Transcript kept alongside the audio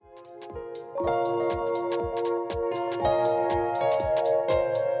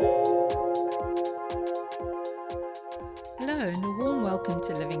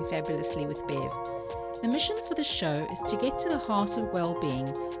this show is to get to the heart of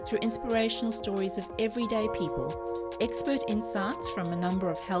well-being through inspirational stories of everyday people, expert insights from a number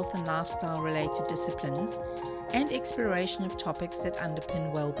of health and lifestyle-related disciplines, and exploration of topics that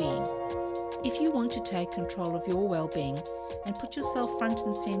underpin well-being. If you want to take control of your well-being and put yourself front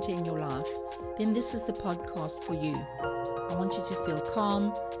and center in your life, then this is the podcast for you. I want you to feel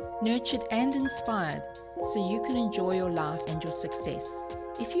calm, nurtured and inspired so you can enjoy your life and your success.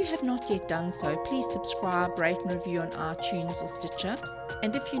 If you have not yet done so, please subscribe, rate and review on iTunes or Stitcher.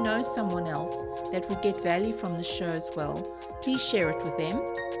 And if you know someone else that would get value from the show as well, please share it with them.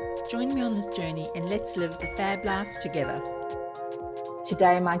 Join me on this journey and let's live the fab life together.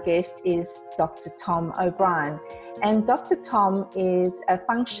 Today my guest is Dr. Tom O'Brien, and Dr. Tom is a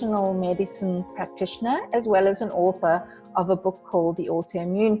functional medicine practitioner as well as an author of a book called The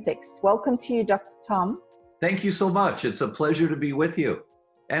Autoimmune Fix. Welcome to you, Dr. Tom. Thank you so much. It's a pleasure to be with you,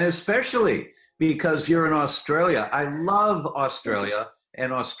 and especially because you're in Australia. I love Australia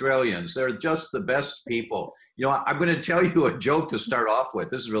and Australians. They're just the best people. You know, I'm going to tell you a joke to start off with.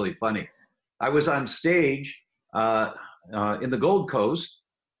 This is really funny. I was on stage in the Gold Coast,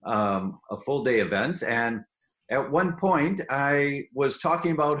 a full day event. And at one point I was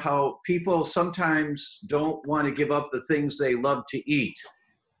talking about how people sometimes don't want to give up the things they love to eat.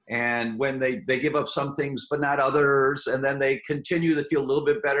 And when they give up some things, but not others, and then they continue to feel a little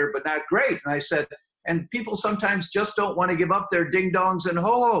bit better, but not great. And I said, and people sometimes just don't want to give up their ding-dongs and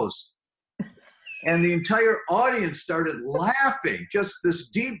ho-hos. And the entire audience started laughing, just this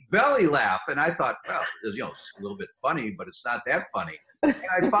deep belly laugh. And I thought, well, you know, it's a little bit funny, but it's not that funny. And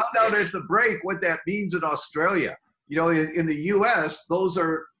I found out at the break what that means in Australia. You know, in the US, those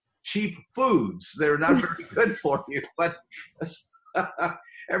are cheap foods. They're not very good for you. But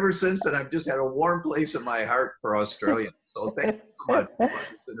ever since then, I've just had a warm place in my heart for Australia. So thank you so much for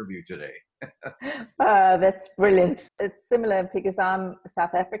this interview today. That's brilliant. It's similar because I'm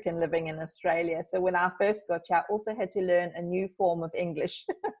South African living in Australia. So when I first got here, I also had to learn a new form of English.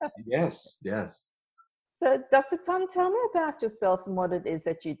 Yes, yes. So Dr. Tom, tell me about yourself and what it is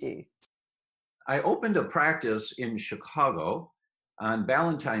that you do. I opened a practice in Chicago on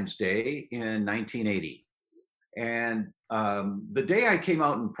Valentine's Day in 1980. And the day I came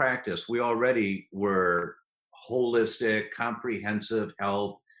out in practice, we already were holistic, comprehensive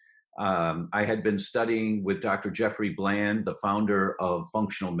health. I had been studying with Dr. Jeffrey Bland, the founder of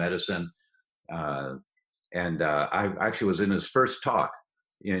functional medicine. And I actually was in his first talk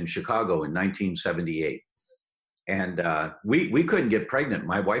in Chicago in 1978. And we couldn't get pregnant.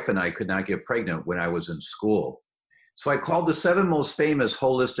 My wife and I could not get pregnant when I was in school. So I called the 7 most famous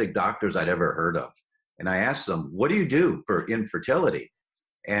holistic doctors I'd ever heard of. And I asked them, what do you do for infertility?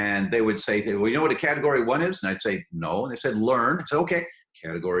 And they would say, well, you know what a category 1 is? And I'd say, no. And they said, learn. I said, okay,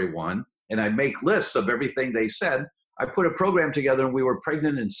 category 1. And I'd make lists of everything they said. I put a program together and we were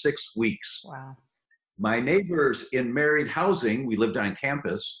pregnant in 6 weeks. Wow. My neighbors in married housing, we lived on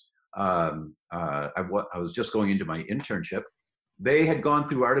campus. I was just going into my internship. They had gone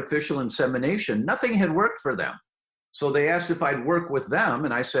through artificial insemination. Nothing had worked for them. So they asked if I'd work with them.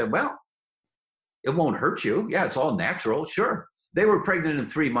 And I said, well, it won't hurt you. Yeah, it's all natural. Sure. They were pregnant in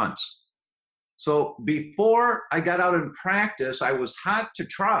 3 months. So before I got out in practice, I was hot to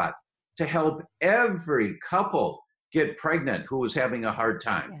trot to help every couple get pregnant who was having a hard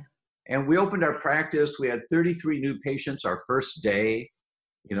time. Yeah. And we opened our practice. We had 33 new patients our first day.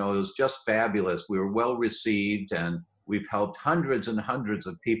 You know, it was just fabulous. We were well received, and we've helped hundreds and hundreds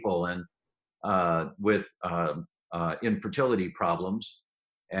of people with infertility problems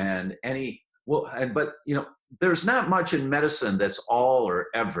and but you know, there's not much in medicine that's all or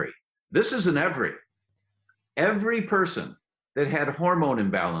every. This is an every. Every person that had hormone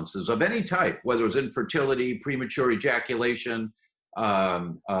imbalances of any type, whether it was infertility, premature ejaculation,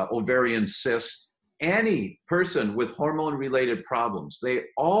 ovarian cyst, any person with hormone-related problems, they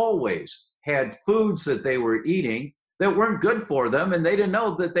always had foods that they were eating that weren't good for them, and they didn't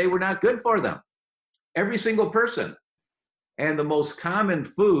know that they were not good for them. Every single person. And the most common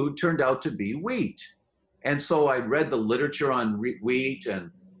food turned out to be wheat. And so I read the literature on wheat and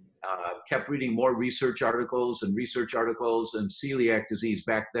kept reading more research articles, and celiac disease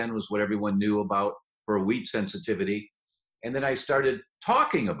back then was what everyone knew about for wheat sensitivity. And then I started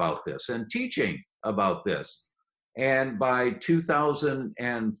talking about this and teaching about this. And by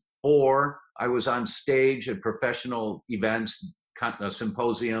 2004, I was on stage at professional events,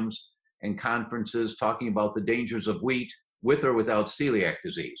 symposiums, and conferences talking about the dangers of wheat with or without celiac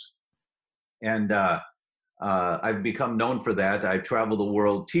disease. And I've become known for that. I travel the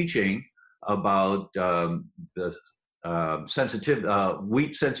world teaching about the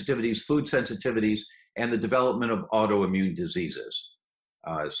wheat sensitivities, food sensitivities, and the development of autoimmune diseases.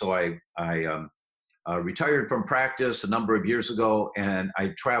 So I retired from practice a number of years ago, and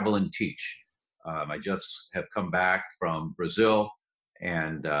I travel and teach. I just have come back from Brazil,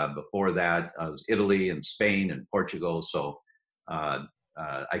 and before that, I was Italy and Spain and Portugal. So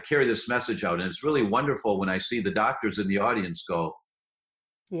I carry this message out, and it's really wonderful when I see the doctors in the audience go,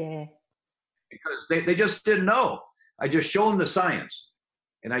 yeah, because they just didn't know. I just show them the science,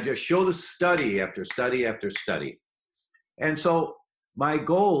 and I just show the study after study after study. And so my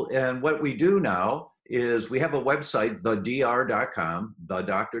goal and what we do now is we have a website, thedr.com,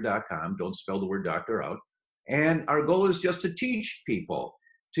 thedoctor.com, don't spell the word doctor out. And our goal is just to teach people,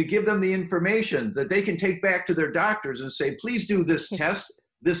 to give them the information that they can take back to their doctors and say, please do this test.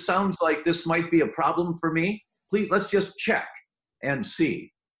 This sounds like this might be a problem for me. Please, let's just check and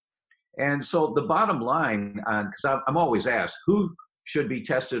see. And so the bottom line, because I'm always asked, who should be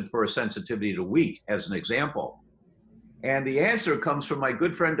tested for a sensitivity to wheat, as an example? And the answer comes from my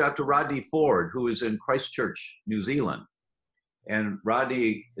good friend, Dr. Rodney Ford, who is in Christchurch, New Zealand. And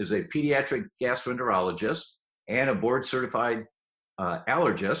Rodney is a pediatric gastroenterologist and a board-certified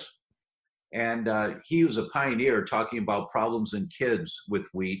allergist. And he was a pioneer talking about problems in kids with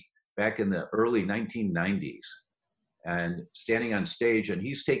wheat back in the early 1990s. And standing on stage, and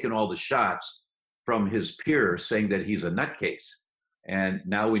he's taken all the shots from his peers saying that he's a nutcase. And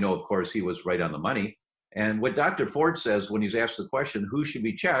now we know, of course, he was right on the money. And what Dr. Ford says when he's asked the question, who should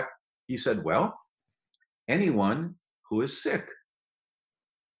be checked? He said, well, anyone who is sick.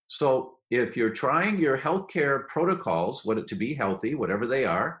 So if you're trying your healthcare protocols, to be healthy, whatever they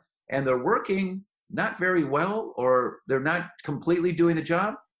are, and they're working not very well, or they're not completely doing the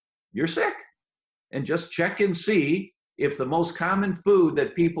job, you're sick. And just check and see if the most common food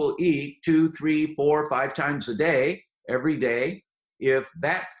that people eat 2, 3, 4, 5 times a day, every day, if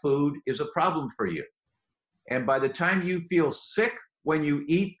that food is a problem for you. And by the time you feel sick when you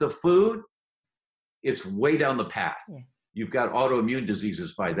eat the food, it's way down the path. Yeah. You've got autoimmune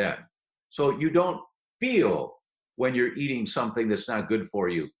diseases by then. So you don't feel when you're eating something that's not good for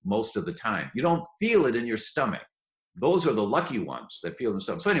you most of the time. You don't feel it in your stomach. Those are the lucky ones that feel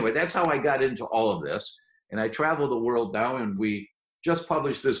themselves. So anyway, that's how I got into all of this. And I travel the world now, and we just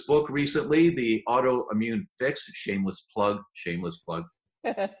published this book recently, The Autoimmune Fix. Shameless plug, shameless plug.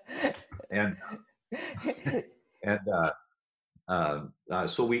 And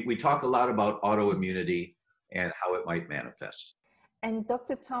so we talk a lot about autoimmunity and how it might manifest. And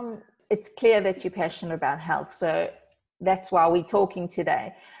Dr. Tom, it's clear that you're passionate about health, so that's why we're talking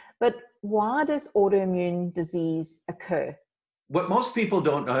today. But why does autoimmune disease occur? What most people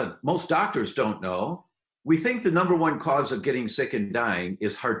don't, most doctors don't know, we think the number one cause of getting sick and dying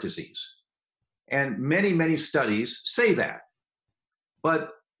is heart disease. And many, many studies say that. But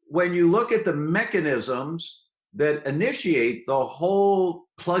when you look at the mechanisms that initiate the whole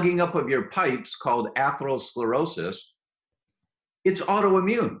plugging up of your pipes called atherosclerosis, it's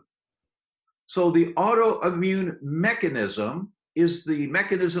autoimmune. So the autoimmune mechanism is the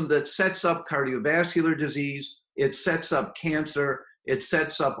mechanism that sets up cardiovascular disease, it sets up cancer, it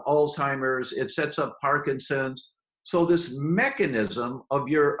sets up Alzheimer's, it sets up Parkinson's. So this mechanism of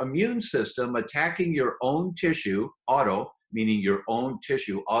your immune system attacking your own tissue, auto, meaning your own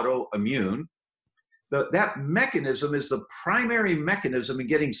tissue, autoimmune, that mechanism is the primary mechanism in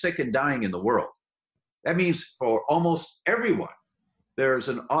getting sick and dying in the world. That means for almost everyone, there's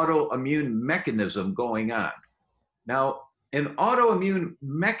an autoimmune mechanism going on. Now, an autoimmune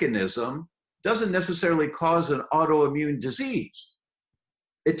mechanism doesn't necessarily cause an autoimmune disease.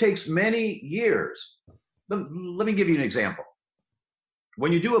 It takes many years. Let me give you an example.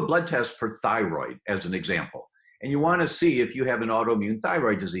 When you do a blood test for thyroid, as an example, and you want to see if you have an autoimmune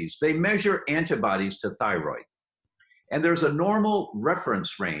thyroid disease, they measure antibodies to thyroid. And there's a normal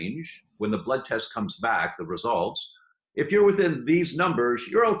reference range when the blood test comes back, the results. If you're within these numbers,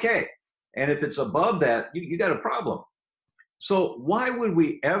 you're okay. And if it's above that, you got a problem. So why would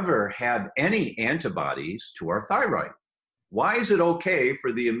we ever have any antibodies to our thyroid? Why is it okay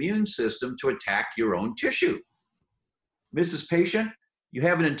for the immune system to attack your own tissue? Mrs. Patient, you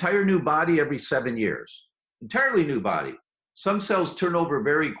have an entire new body every 7 years. Entirely new body. Some cells turn over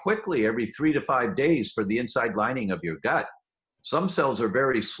very quickly every 3 to 5 days for the inside lining of your gut. Some cells are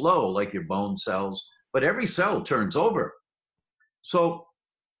very slow, like your bone cells, but every cell turns over. So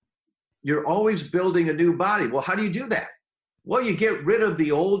you're always building a new body. Well, how do you do that? Well, you get rid of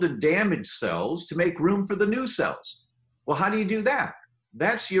the old and damaged cells to make room for the new cells. Well, how do you do that?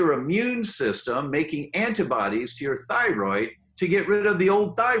 That's your immune system making antibodies to your thyroid to get rid of the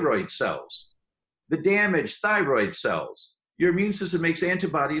old thyroid cells, the damaged thyroid cells. your immune system makes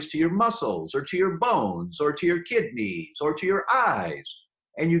antibodies to your muscles or to your bones or to your kidneys or to your eyes.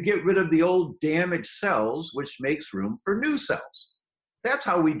 And you get rid of the old damaged cells, which makes room for new cells. That's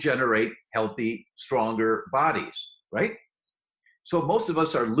how we generate healthy, stronger bodies, right? So most of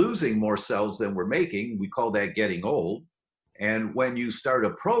us are losing more cells than we're making. We call that getting old. And when you start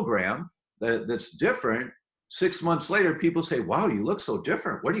a program that's different, 6 months later, people say, wow, you look so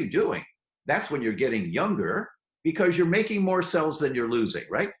different. What are you doing? That's when you're getting younger because you're making more cells than you're losing,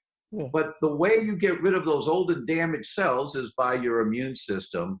 right? Yeah. But the way you get rid of those old and damaged cells is by your immune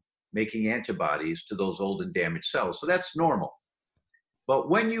system making antibodies to those old and damaged cells. So that's normal. But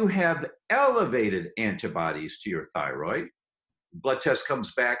when you have elevated antibodies to your thyroid, blood test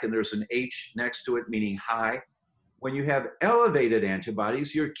comes back and there's an H next to it, meaning high. When you have elevated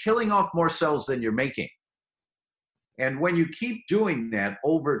antibodies, you're killing off more cells than you're making. And when you keep doing that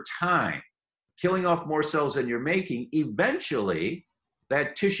over time, killing off more cells than you're making, eventually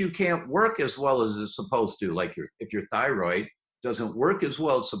that tissue can't work as well as it's supposed to. Like if your thyroid doesn't work as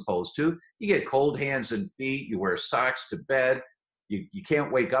well as it's supposed to, you get cold hands and feet, you wear socks to bed, you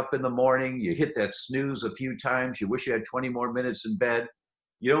can't wake up in the morning, you hit that snooze a few times, you wish you had 20 more minutes in bed.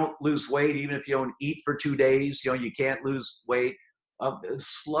 You don't lose weight even if you don't eat for 2 days, you can't lose weight.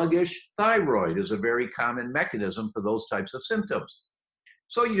 Sluggish thyroid is a very common mechanism for those types of symptoms.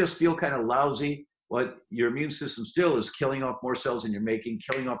 So you just feel kind of lousy, but your immune system still is killing off more cells than you're making,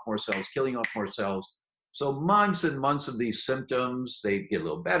 killing off more cells, killing off more cells. So months and months of these symptoms, they get a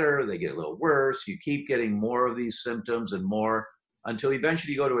little better, they get a little worse. You keep getting more of these symptoms and more until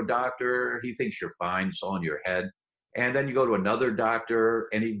eventually you go to a doctor, he thinks you're fine, it's all in your head. And then you go to another doctor,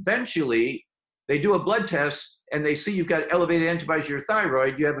 and eventually they do a blood test and they see you've got elevated antibodies to your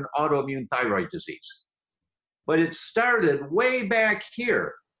thyroid, you have an autoimmune thyroid disease. But it started way back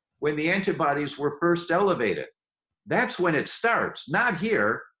here when the antibodies were first elevated. That's when it starts, not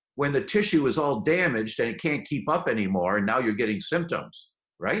here when the tissue is all damaged and it can't keep up anymore and now you're getting symptoms,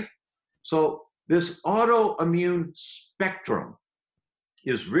 right? So this autoimmune spectrum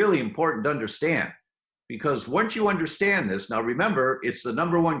is really important to understand, because once you understand this, now remember, it's the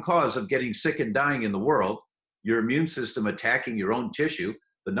number one cause of getting sick and dying in the world, your immune system attacking your own tissue,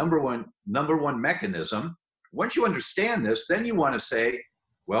 the number one mechanism. Once you understand this, then you want to say,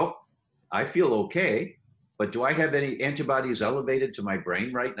 well, I feel okay, but do I have any antibodies elevated to my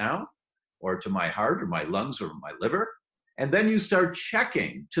brain right now, or to my heart, or my lungs, or my liver? And then you start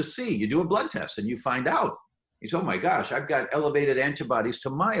checking to see. You do a blood test and you find out. You say, oh my gosh, I've got elevated antibodies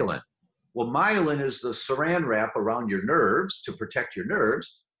to myelin. Well, myelin is the saran wrap around your nerves to protect your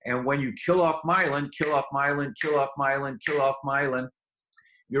nerves. And when you kill off myelin, kill off myelin, kill off myelin, kill off myelin,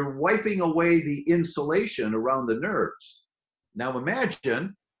 you're wiping away the insulation around the nerves. Now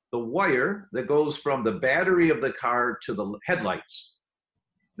imagine the wire that goes from the battery of the car to the headlights.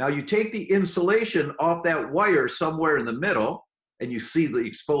 Now you take the insulation off that wire somewhere in the middle, and you see the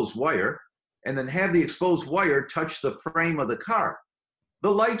exposed wire, and then have the exposed wire touch the frame of the car. The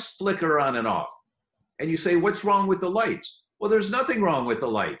lights flicker on and off. And you say, what's wrong with the lights? Well, there's nothing wrong with the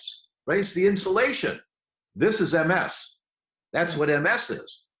lights, right? It's the insulation. This is MS. That's what MS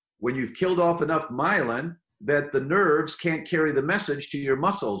is. When you've killed off enough myelin that the nerves can't carry the message to your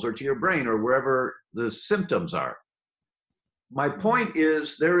muscles or to your brain or wherever the symptoms are. My point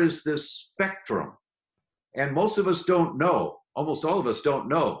is, there is this spectrum, and most of us don't know, almost all of us don't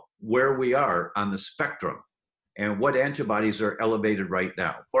know where we are on the spectrum and what antibodies are elevated right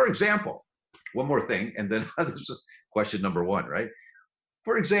now. For example, one more thing, and then this is question number one, right?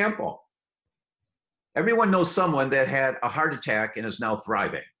 For example, everyone knows someone that had a heart attack and is now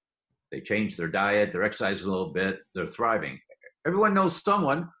thriving. They changed their diet, they're exercising a little bit, they're thriving. Everyone knows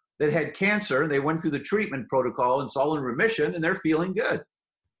someone that had cancer and they went through the treatment protocol and it's all in remission and they're feeling good.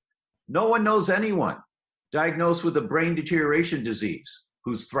 No one knows anyone diagnosed with a brain deterioration disease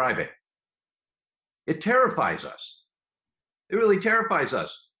who's thriving. It terrifies us. It really terrifies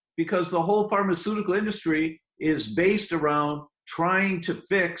us, because the whole pharmaceutical industry is based around trying to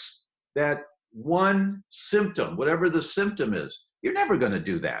fix that one symptom, whatever the symptom is. You're never going to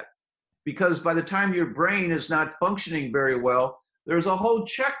do that, because by the time your brain is not functioning very well, there's a whole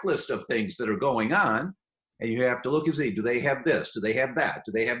checklist of things that are going on, and you have to look and see, do they have this? Do they have that?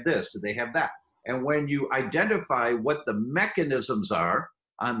 Do they have this? Do they have that? And when you identify what the mechanisms are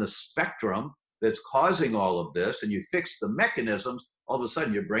on the spectrum that's causing all of this, and you fix the mechanisms, all of a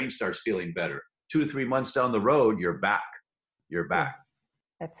sudden your brain starts feeling better. 2 to 3 months down the road, you're back. You're back.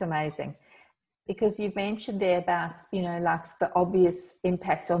 That's amazing. Because you've mentioned there about, like the obvious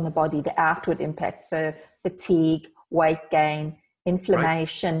impact on the body, the outward impact. So fatigue, weight gain,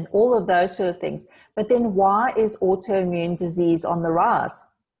 inflammation, all of those sort of things. But then why is autoimmune disease on the rise?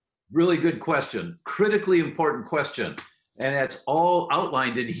 Really good question. Critically important question. And that's all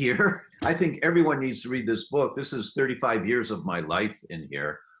outlined in here. I think everyone needs to read this book. This is 35 years of my life in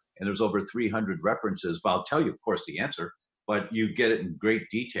here, and there's over 300 references. But I'll tell you, of course, the answer, but you get it in great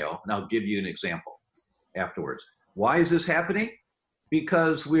detail, and I'll give you an example afterwards. Why is this happening?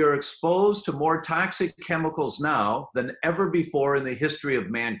 Because we are exposed to more toxic chemicals now than ever before in the history of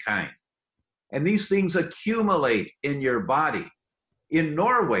mankind. And these things accumulate in your body. In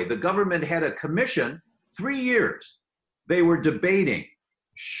Norway, the government had a commission, 3 years. They were debating,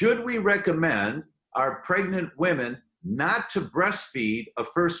 should we recommend our pregnant women not to breastfeed a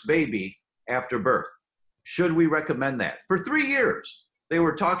first baby after birth? Should we recommend that? For 3 years, they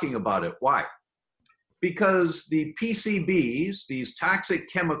were talking about it. Why? Because the PCBs, these toxic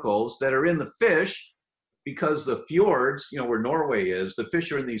chemicals that are in the fish, because the fjords, you know, where Norway is, the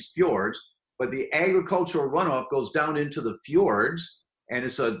fish are in these fjords, but the agricultural runoff goes down into the fjords, and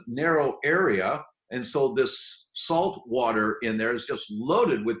it's a narrow area. And so this salt water in there is just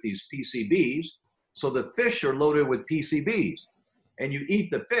loaded with these PCBs. So the fish are loaded with PCBs. And you eat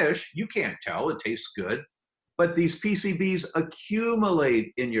the fish, you can't tell, it tastes good, but these PCBs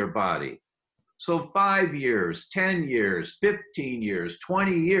accumulate in your body. So 5 years, 10 years, 15 years,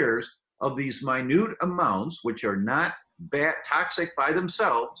 20 years of these minute amounts, which are not bad, toxic by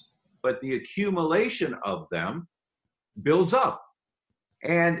themselves, but the accumulation of them builds up.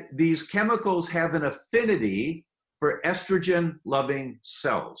 And these chemicals have an affinity for estrogen-loving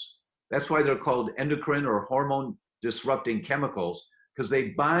cells. That's why they're called endocrine or hormone-disrupting chemicals, because they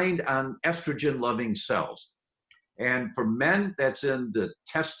bind on estrogen-loving cells. And for men, that's in the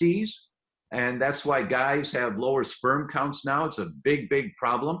testes, and that's why guys have lower sperm counts now. It's a big, big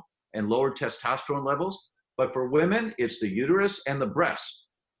problem, and lower testosterone levels. But for women, it's the uterus and the breast.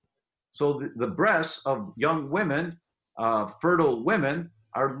 So the breasts of young women, fertile women,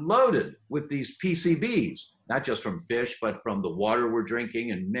 are loaded with these PCBs, not just from fish, but from the water we're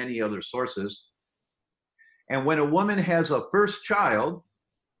drinking and many other sources. And when a woman has a first child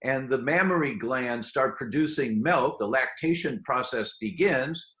and the mammary glands start producing milk, the lactation process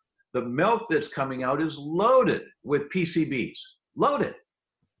begins, the milk that's coming out is loaded with PCBs, loaded.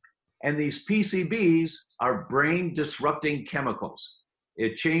 And these PCBs are brain disrupting chemicals.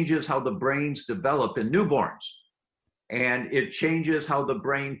 It changes how the brains develop in newborns. And it changes how the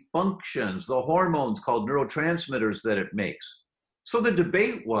brain functions, the hormones called neurotransmitters that it makes. So the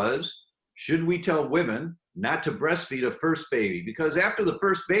debate was, should we tell women not to breastfeed a first baby? Because after the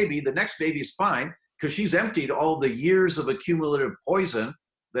first baby, the next baby is fine because she's emptied all the years of accumulative poison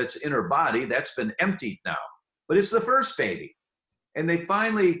that's in her body. That's been emptied now. But it's the first baby. And they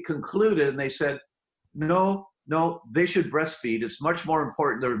finally concluded and they said, no, they should breastfeed. It's much more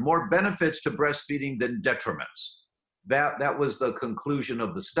important. There are more benefits to breastfeeding than detriments. That was the conclusion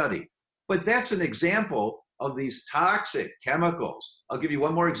of the study. But that's an example of these toxic chemicals. I'll give you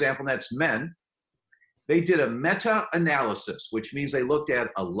one more example, and that's men. They did a meta-analysis, which means they looked at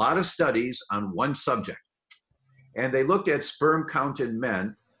a lot of studies on one subject. And they looked at sperm count in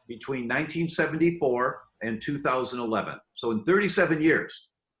men between 1974 and 2011. So in 37 years,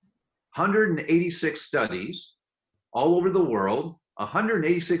 186 studies all over the world,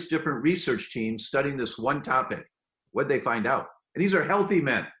 186 different research teams studying this one topic. What'd they find out? And these are healthy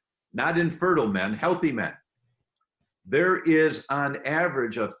men, not infertile men, healthy men. There is on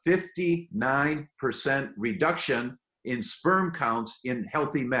average a 59% reduction in sperm counts in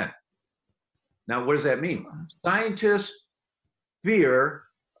healthy men. Now, what does that mean? Scientists fear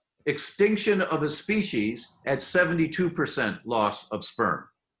extinction of a species at 72% loss of sperm.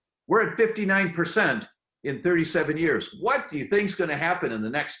 We're at 59% in 37 years. What do you think is going to happen in the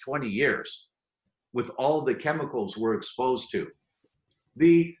next 20 years with all the chemicals we're exposed to?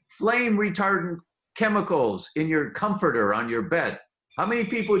 The flame retardant chemicals in your comforter on your bed. How many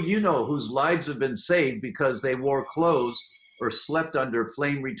people do you know whose lives have been saved because they wore clothes or slept under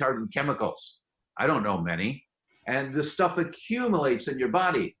flame retardant chemicals? I don't know many. And this stuff accumulates in your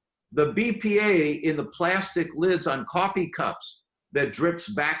body. The BPA in the plastic lids on coffee cups that drips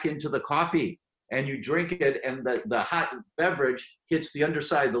back into the coffee, and you drink it, and the hot beverage hits the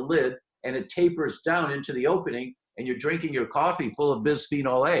underside of the lid, and it tapers down into the opening, and you're drinking your coffee full of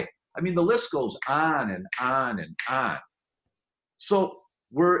bisphenol A. I mean, the list goes on and on and on. So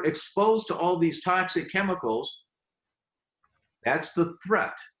we're exposed to all these toxic chemicals. That's the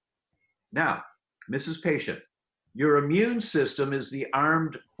threat. Now, Mrs. Patient, your immune system is the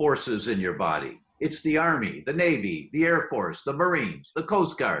armed forces in your body. It's the Army, the Navy, the Air Force, the Marines, the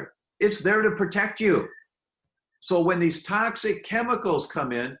Coast Guard. It's there to protect you. So when these toxic chemicals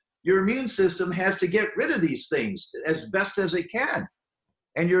come in, your immune system has to get rid of these things as best as it can.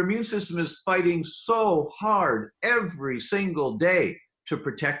 And your immune system is fighting so hard every single day to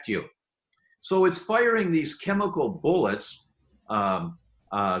protect you. So it's firing these chemical bullets from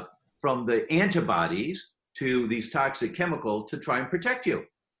the antibodies to these toxic chemicals to try and protect you.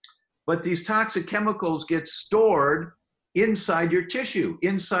 But these toxic chemicals get stored inside your tissue,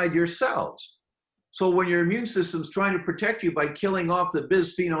 inside your cells. So when your immune system's trying to protect you by killing off the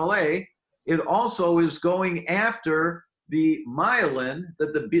bisphenol A, it also is going after the myelin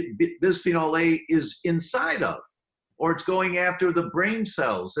that the bisphenol A is inside of, or it's going after the brain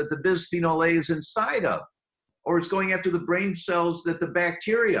cells that the bisphenol A is inside of, or it's going after the brain cells that the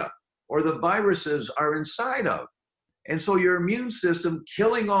bacteria or the viruses are inside of. And so your immune system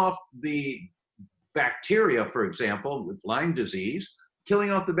killing off the bacteria, for example, with Lyme disease,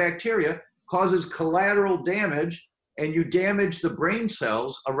 killing off the bacteria causes collateral damage, and you damage the brain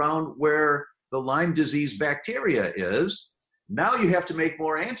cells around where the Lyme disease bacteria is. Now you have to make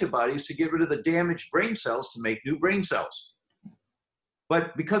more antibodies to get rid of the damaged brain cells to make new brain cells.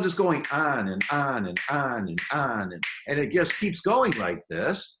 But because it's going on and on and on and on, and it just keeps going like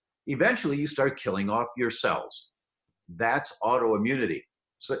this, eventually you start killing off your cells. That's autoimmunity.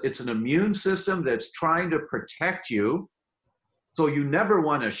 So it's an immune system that's trying to protect you. So you never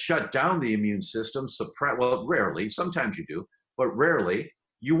want to shut down the immune system, suppress, well, rarely, sometimes you do, but rarely.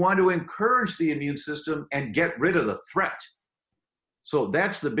 You want to encourage the immune system and get rid of the threat. So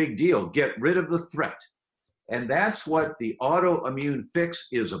that's the big deal, get rid of the threat. And that's what the autoimmune fix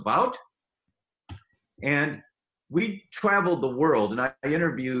is about. And we traveled the world, and I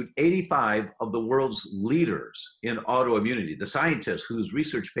interviewed 85 of the world's leaders in autoimmunity, the scientists whose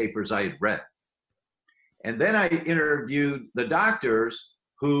research papers I had read. And then I interviewed the doctors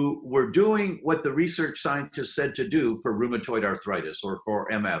who were doing what the research scientists said to do for rheumatoid arthritis or for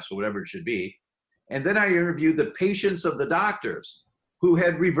MS or whatever it should be. And then I interviewed the patients of the doctors who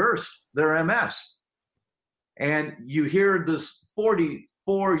had reversed their MS. And you hear this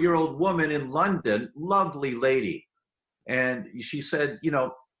 44-year-old woman in London, lovely lady. And she said, you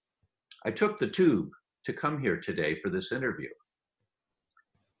know, I took the tube to come here today for this interview.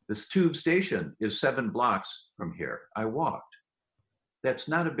 This tube station is 7 blocks from here. I walked. That's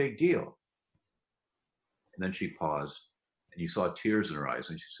not a big deal. And then she paused, and you saw tears in her eyes,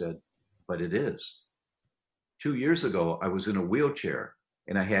 and she said, but it is. 2 years ago, I was in a wheelchair,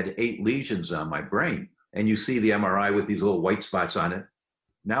 and I had 8 lesions on my brain. And you see the MRI with these little white spots on it.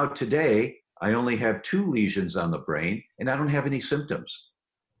 Now today, I only have 2 lesions on the brain, and I don't have any symptoms.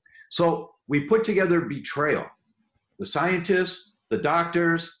 So we put together Betrayal, the scientists, the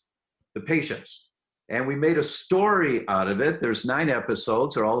doctors, the patients. And we made a story out of it. There's 9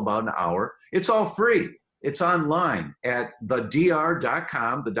 episodes. They're all about an hour. It's all free. It's online at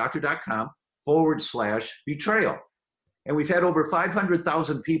thedr.com, thedoctor.com/betrayal. And we've had over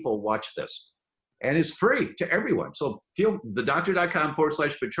 500,000 people watch this. And it's free to everyone. So feel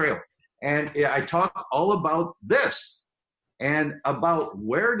thedoctor.com/betrayal. And I talk all about this and about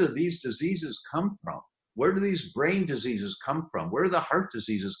where do these diseases come from? Where do these brain diseases come from? Where do the heart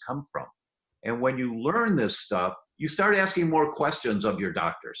diseases come from? And when you learn this stuff, you start asking more questions of your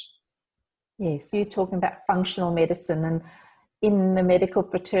doctors. Yes, you're talking about functional medicine, and in the medical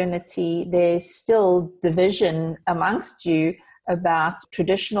fraternity, there's still division amongst you about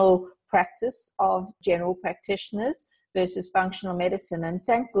traditional practice of general practitioners versus functional medicine. And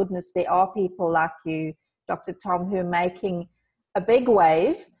thank goodness there are people like you, Dr. Tom, who are making a big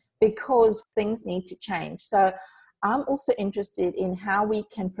wave because things need to change. So I'm also interested in how we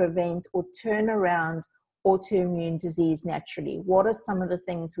can prevent or turn around autoimmune disease naturally. What are some of the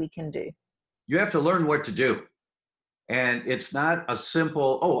things we can do? You have to learn what to do. And it's not a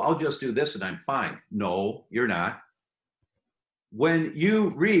simple, oh, I'll just do this and I'm fine. No, you're not. When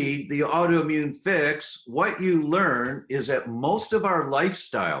you read The Autoimmune Fix, what you learn is that most of our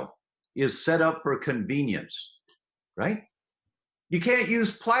lifestyle is set up for convenience, right? You can't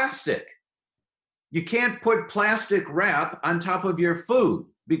use plastic. You can't put plastic wrap on top of your food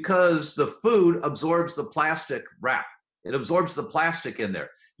because the food absorbs the plastic wrap. It absorbs the plastic in there.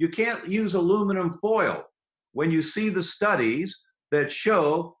 You can't use aluminum foil. When you see the studies that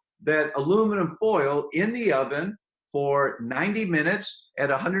show that aluminum foil in the oven for 90 minutes at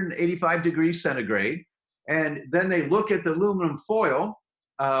 185 degrees centigrade, and then they look at the aluminum foil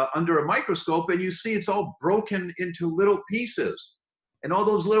under a microscope, and you see it's all broken into little pieces. And all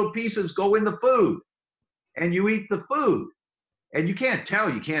those little pieces go in the food, and you eat the food. And you can't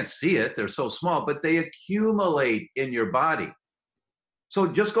tell, you can't see it, they're so small, but they accumulate in your body. So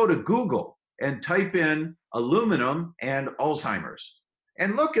just go to Google and type in aluminum and Alzheimer's.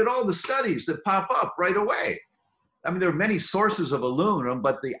 And look at all the studies that pop up right away. I mean, there are many sources of aluminum,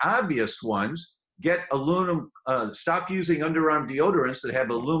 but the obvious ones get aluminum, stop using underarm deodorants that have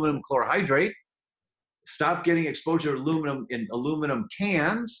aluminum chlorhydrate, stop getting exposure to aluminum in aluminum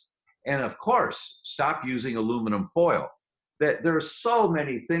cans, and of course, stop using aluminum foil. That there are so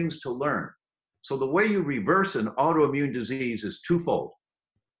many things to learn. So the way you reverse an autoimmune disease is twofold.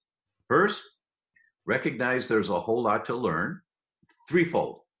 First, recognize there's a whole lot to learn.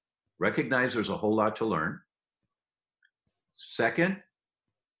 Threefold, recognize there's a whole lot to learn. Second,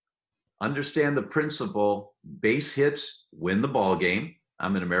 understand the principle, base hits win the ball game.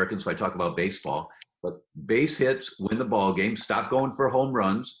 I'm an American, so I talk about baseball, but base hits win the ball game. Stop going for home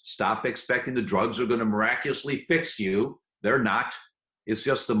runs. Stop expecting the drugs are going to miraculously fix you. They're not. It's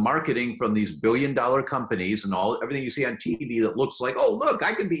just the marketing from these billion-dollar companies and everything you see on TV that looks like, oh, look,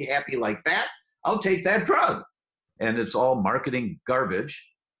 I can be happy like that. I'll take that drug. And it's all marketing garbage.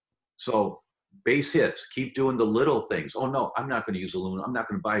 So base hits, keep doing the little things. Oh no, I'm not going to use aluminum. I'm not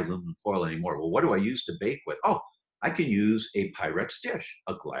going to buy aluminum foil anymore. Well, what do I use to bake with? Oh, I can use a Pyrex dish,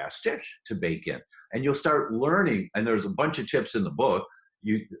 a glass dish to bake in. And you'll start learning, and there's a bunch of tips in the book.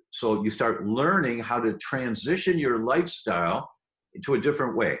 So you start learning how to transition your lifestyle into a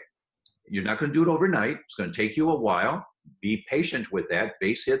different way. You're not going to do it overnight. It's going to take you a while. Be patient with that.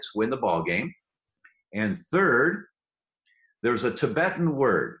 Base hits win the ball game. And third, there's a Tibetan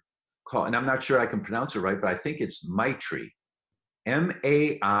word called, and I'm not sure I can pronounce it right, but I think it's Maitri.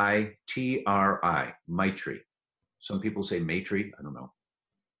 M-A-I-T-R-I, Maitri. Some people say Maitri, I don't know.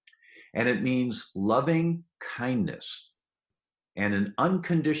 And it means loving kindness and an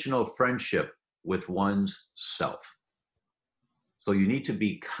unconditional friendship with one's self. So you need to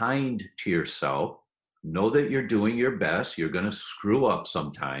be kind to yourself. Know that you're doing your best. You're going to screw up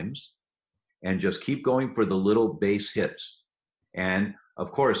sometimes. And just keep going for the little base hits. And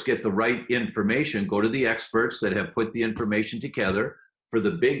of course, get the right information. Go to the experts that have put the information together for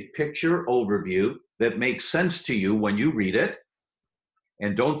the big picture overview that makes sense to you when you read it.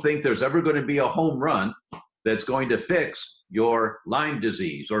 And don't think there's ever going to be a home run that's going to fix your Lyme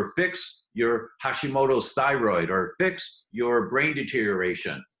disease or fix your Hashimoto's thyroid or fix your brain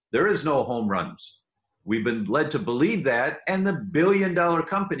deterioration. There is no home runs. We've been led to believe that, and the billion-dollar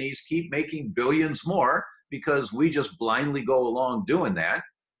companies keep making billions more because we just blindly go along doing that.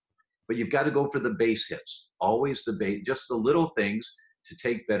 But you've got to go for the base hits. Always the base, just the little things to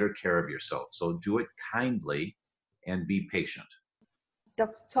take better care of yourself. So do it kindly and be patient.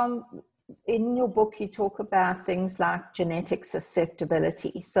 Dr. Tom, in your book, you talk about things like genetic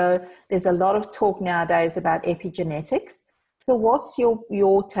susceptibility. So there's a lot of talk nowadays about epigenetics. So what's your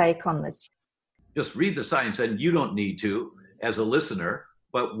take on this? Just read the science, and you don't need to as a listener,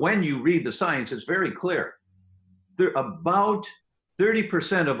 but when you read the science, it's very clear. About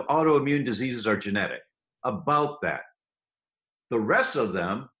 30% of autoimmune diseases are genetic, about that. The rest of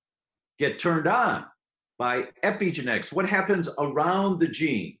them get turned on by epigenetics. What happens around the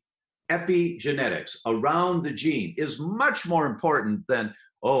gene? Epigenetics, around the gene, is much more important than,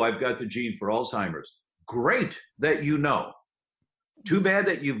 oh, I've got the gene for Alzheimer's. Great that you know. Too bad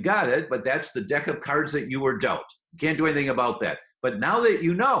that you've got it, but that's the deck of cards that you were dealt. You can't do anything about that. But now that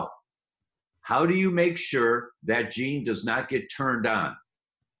you know, how do you make sure that gene does not get turned on?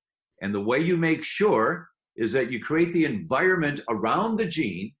 And the way you make sure is that you create the environment around the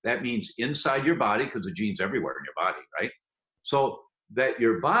gene. That means inside your body, because the gene's everywhere in your body, right? So that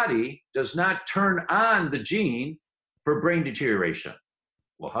your body does not turn on the gene for brain deterioration.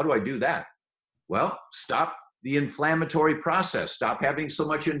 Well, how do I do that? Well, stop the inflammatory process. Stop having so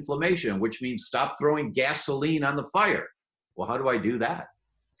much inflammation, which means stop throwing gasoline on the fire. Well, how do I do that?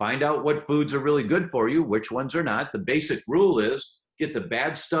 Find out what foods are really good for you, which ones are not. The basic rule is get the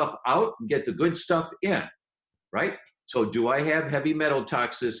bad stuff out and get the good stuff in, right? So do I have heavy metal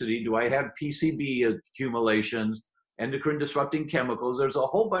toxicity? Do I have PCB accumulations, endocrine disrupting chemicals? There's a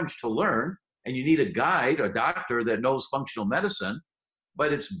whole bunch to learn, and you need a guide, a doctor that knows functional medicine,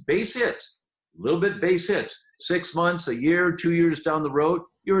 but it's base hits. A little bit base hits. 6 months, a year, 2 years down the road,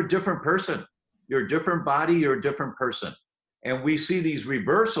 you're a different person. You're a different body, you're a different person. And we see these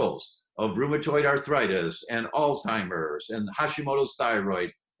reversals of rheumatoid arthritis and Alzheimer's and Hashimoto's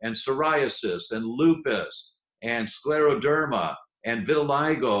thyroid and psoriasis and lupus and scleroderma and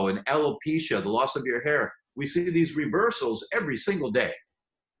vitiligo and alopecia, the loss of your hair. We see these reversals every single day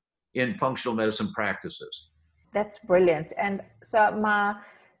in functional medicine practices. That's brilliant. And so my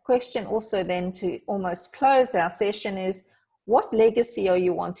question also then to almost close our session is, what legacy are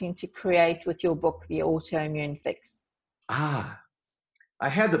you wanting to create with your book, The Autoimmune Fix? I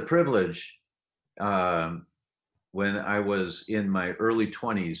had the privilege when I was in my early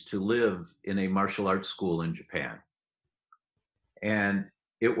 20s to live in a martial arts school in Japan. And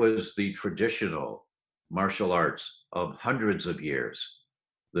it was the traditional martial arts of hundreds of years,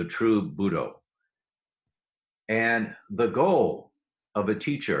 the true Budo. And the goal of a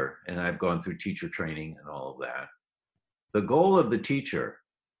teacher, and I've gone through teacher training and all of that, the goal of the teacher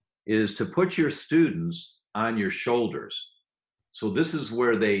is to put your students on your shoulders. So this is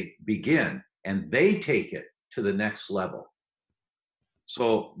where they begin and they take it to the next level.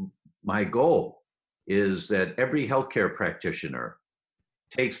 So my goal is that every healthcare practitioner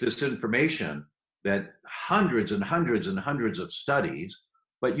takes this information that hundreds and hundreds and hundreds of studies,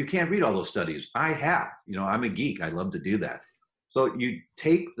 but you can't read all those studies. I have, I'm a geek. I love to do that. So you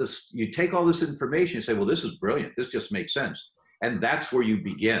take all this information and say, well, this is brilliant. This just makes sense. And that's where you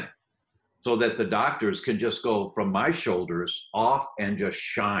begin, so that the doctors can just go from my shoulders off and just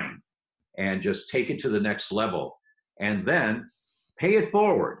shine and just take it to the next level. And then pay it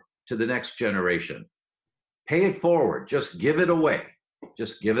forward to the next generation. Pay it forward. Just give it away.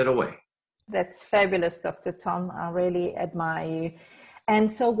 Just give it away. That's fabulous, Dr. Tom. I really admire you.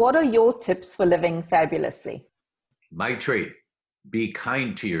 And so what are your tips for living fabulously? My trait: be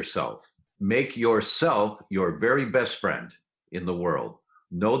kind to yourself. Make yourself your very best friend in the world.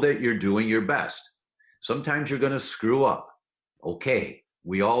 Know that you're doing your best. Sometimes you're going to screw up. Okay,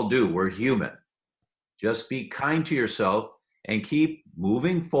 we all do. We're human. Just be kind to yourself and keep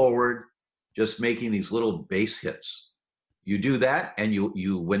moving forward, just making these little base hits. You do that and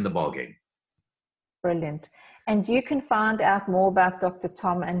you win the ball game. Brilliant. And you can find out more about Dr.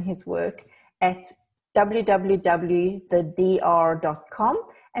 Tom and his work at www.thedr.com.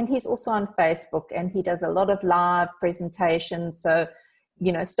 And he's also on Facebook, and he does a lot of live presentations. So,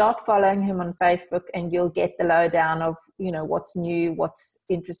 start following him on Facebook and you'll get the lowdown of, what's new, what's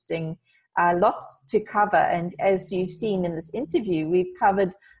interesting, lots to cover. And as you've seen in this interview, we've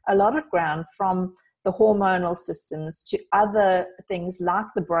covered a lot of ground, from the hormonal systems to other things like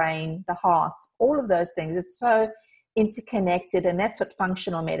the brain, the heart, all of those things. It's so interconnected, and that's what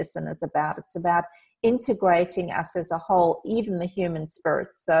functional medicine is about. It's about integrating us as a whole, even the human spirit.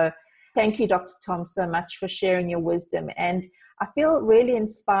 So thank you, Dr. Tom, so much for sharing your wisdom. And I feel really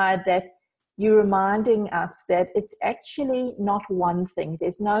inspired that you're reminding us that it's actually not one thing.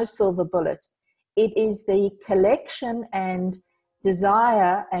 There's no silver bullet. It is the collection and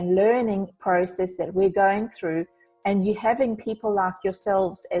desire and learning process that we're going through, and you having people like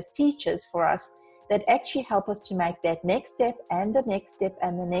yourselves as teachers for us that actually help us to make that next step and the next step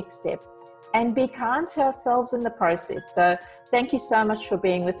and the next step, and be kind to ourselves in the process. So thank you so much for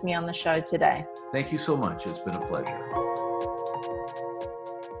being with me on the show today. Thank you so much. It's been a pleasure.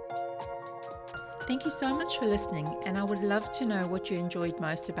 Thank you so much for listening, and I would love to know what you enjoyed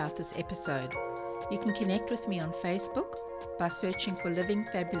most about this episode. You can connect with me on Facebook by searching for Living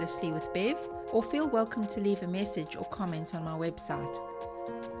Fabulously with Bev, or feel welcome to leave a message or comment on my website.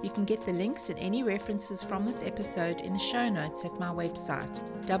 You can get the links and any references from this episode in the show notes at my website,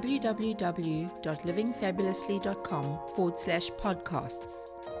 www.livingfabulously.com/podcasts.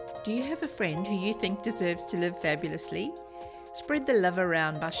 Do you have a friend who you think deserves to live fabulously? Spread the love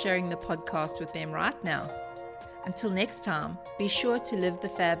around by sharing the podcast with them right now. Until next time, be sure to live the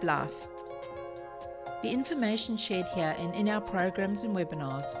fab life. The information shared here and in our programs and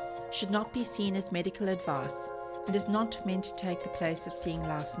webinars should not be seen as medical advice and is not meant to take the place of seeing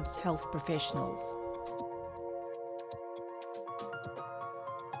licensed health professionals.